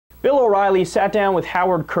Bill O'Reilly sat down with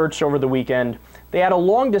Howard Kurtz over the weekend. They had a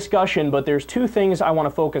long discussion, but there's two things I want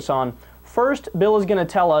to focus on. First, Bill is going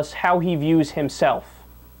to tell us how he views himself.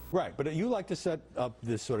 Right, but you like to set up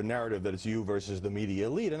this sort of narrative that it's you versus the media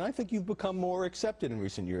elite, and I think you've become more accepted in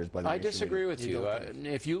recent years by the I disagree with you.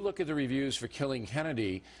 If you look at the reviews for Killing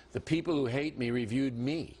Kennedy, the people who hate me reviewed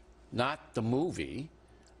me, not the movie,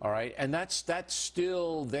 all right? And that's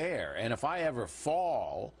still there. And if I ever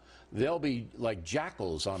fall, they'll be like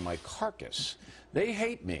jackals on my carcass. They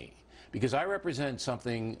hate me because I represent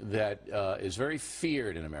something that is very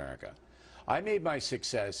feared in America. I made my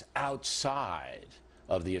success outside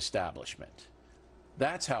of the establishment.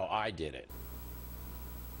 That's how I did it.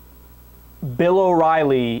 Bill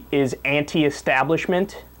O'Reilly is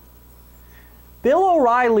anti-establishment. Bill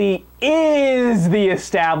O'Reilly is the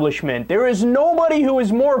establishment. There is nobody who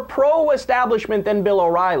is more pro-establishment than Bill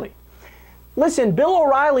O'Reilly. Listen, Bill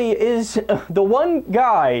O'Reilly is the one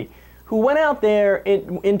guy who went out there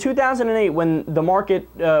in 2008 when the market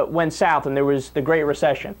went south and there was the Great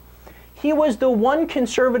Recession. He was the one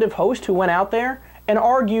conservative host who went out there and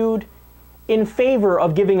argued in favor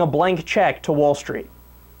of giving a blank check to Wall Street.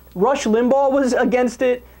 Rush Limbaugh was against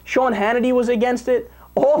it. Sean Hannity was against it.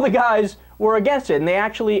 All the guys were against it. And they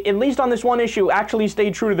actually, at least on this one issue, actually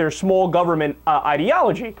stayed true to their small government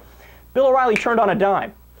ideology. Bill O'Reilly turned on a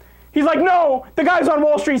dime. He's like, no, the guys on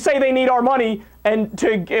Wall Street say they need our money and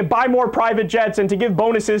to buy more private jets and to give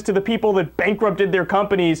bonuses to the people that bankrupted their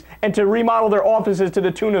companies and to remodel their offices to the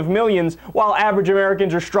tune of millions while average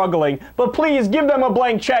Americans are struggling. But please give them a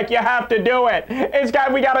blank check. You have to do it.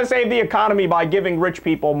 We got to save the economy by giving rich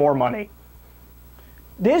people more money.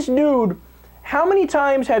 This dude, how many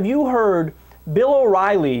times have you heard Bill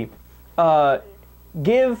O'Reilly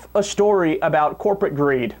give a story about corporate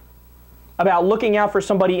greed? About looking out for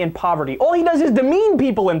somebody in poverty. All he does is demean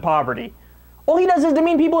people in poverty. All he does is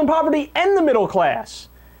demean people in poverty and the middle class.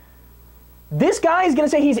 This guy is going to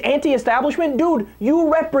say he's anti-establishment? Dude,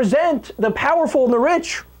 you represent the powerful and the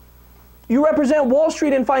rich. You represent Wall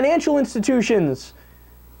Street and financial institutions.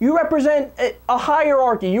 You represent a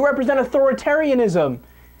hierarchy. You represent authoritarianism.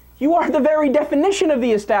 You are the very definition of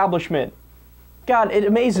the establishment. God, it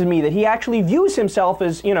amazes me that he actually views himself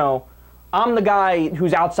as, you know, I'm the guy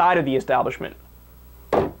who's outside of the establishment.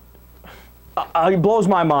 It blows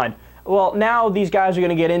my mind. Well, now these guys are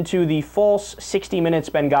going to get into the false 60 Minutes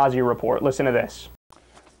Benghazi report. Listen to this.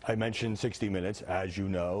 I mentioned 60 Minutes, as you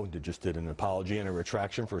know, they just did an apology and a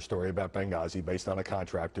retraction for a story about Benghazi based on a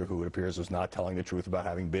contractor who it appears was not telling the truth about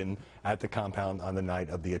having been at the compound on the night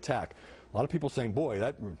of the attack. A lot of people saying, boy,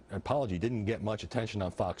 that apology didn't get much attention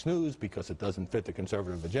on Fox News because it doesn't fit the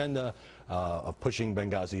conservative agenda of pushing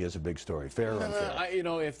Benghazi as a big story. Fair or unfair? You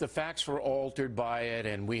know, if the facts were altered by it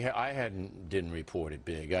and I didn't report it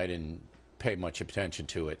big, I didn't pay much attention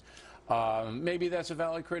to it. Maybe that's a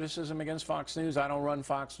valid criticism against Fox News. I don't run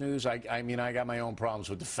Fox News. I mean, I got my own problems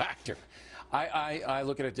with the factor. I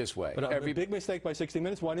look at it this way. But every big mistake by 60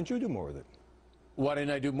 Minutes, why didn't you do more with it? Why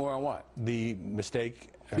didn't I do more on what? The mistake.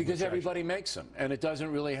 Because everybody makes them, and it doesn't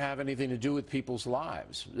really have anything to do with people's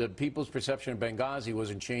lives. The people's perception of Benghazi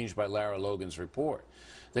wasn't changed by Lara Logan's report.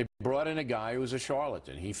 They brought in a guy who was a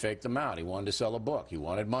charlatan. He faked them out. He wanted to sell a book. He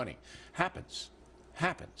wanted money. Happens.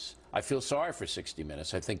 Happens. I feel sorry for 60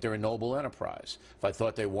 Minutes. I think they're a noble enterprise. If I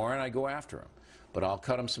thought they weren't, I'd go after them. But I'll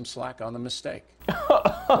cut them some slack on the mistake.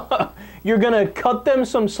 You're going to cut them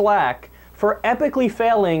some slack for epically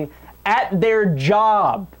failing at their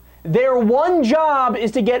job. Their one job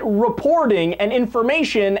is to get reporting and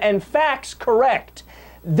information and facts correct.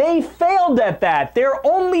 They failed at that. Their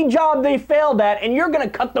only job they failed at, and you're going to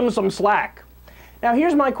cut them some slack. Now,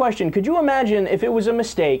 here's my question. Could you imagine if it was a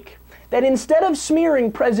mistake that instead of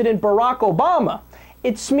smearing President Barack Obama,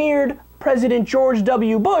 it smeared President George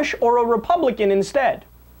W. Bush or a Republican instead?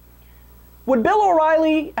 Would Bill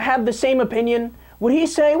O'Reilly have the same opinion? Would he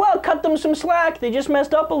say, well, cut them some slack, they just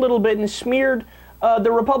messed up a little bit and smeared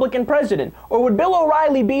the Republican president? Or would Bill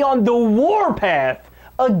O'Reilly be on the warpath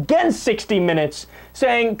against 60 Minutes,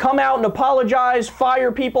 saying, come out and apologize,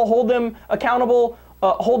 fire people, hold them accountable,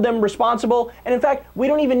 hold them responsible? And in fact, we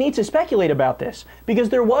don't even need to speculate about this, because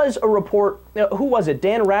there was a report, who was it,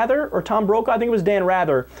 Dan Rather or Tom Brokaw? I think it was Dan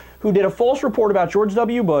Rather, who did a false report about George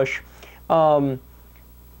W. Bush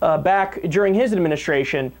back during his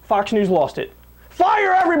administration. Fox News lost it.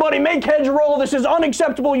 Fire everybody, make heads roll, this is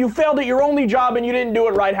unacceptable, you failed at your only job and you didn't do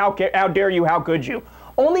it right, how dare you, how could you?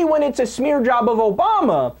 Only when it's a smear job of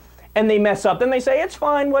Obama and they mess up, then they say, it's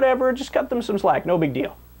fine, whatever, just cut them some slack, no big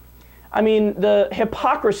deal. I mean, the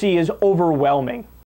hypocrisy is overwhelming.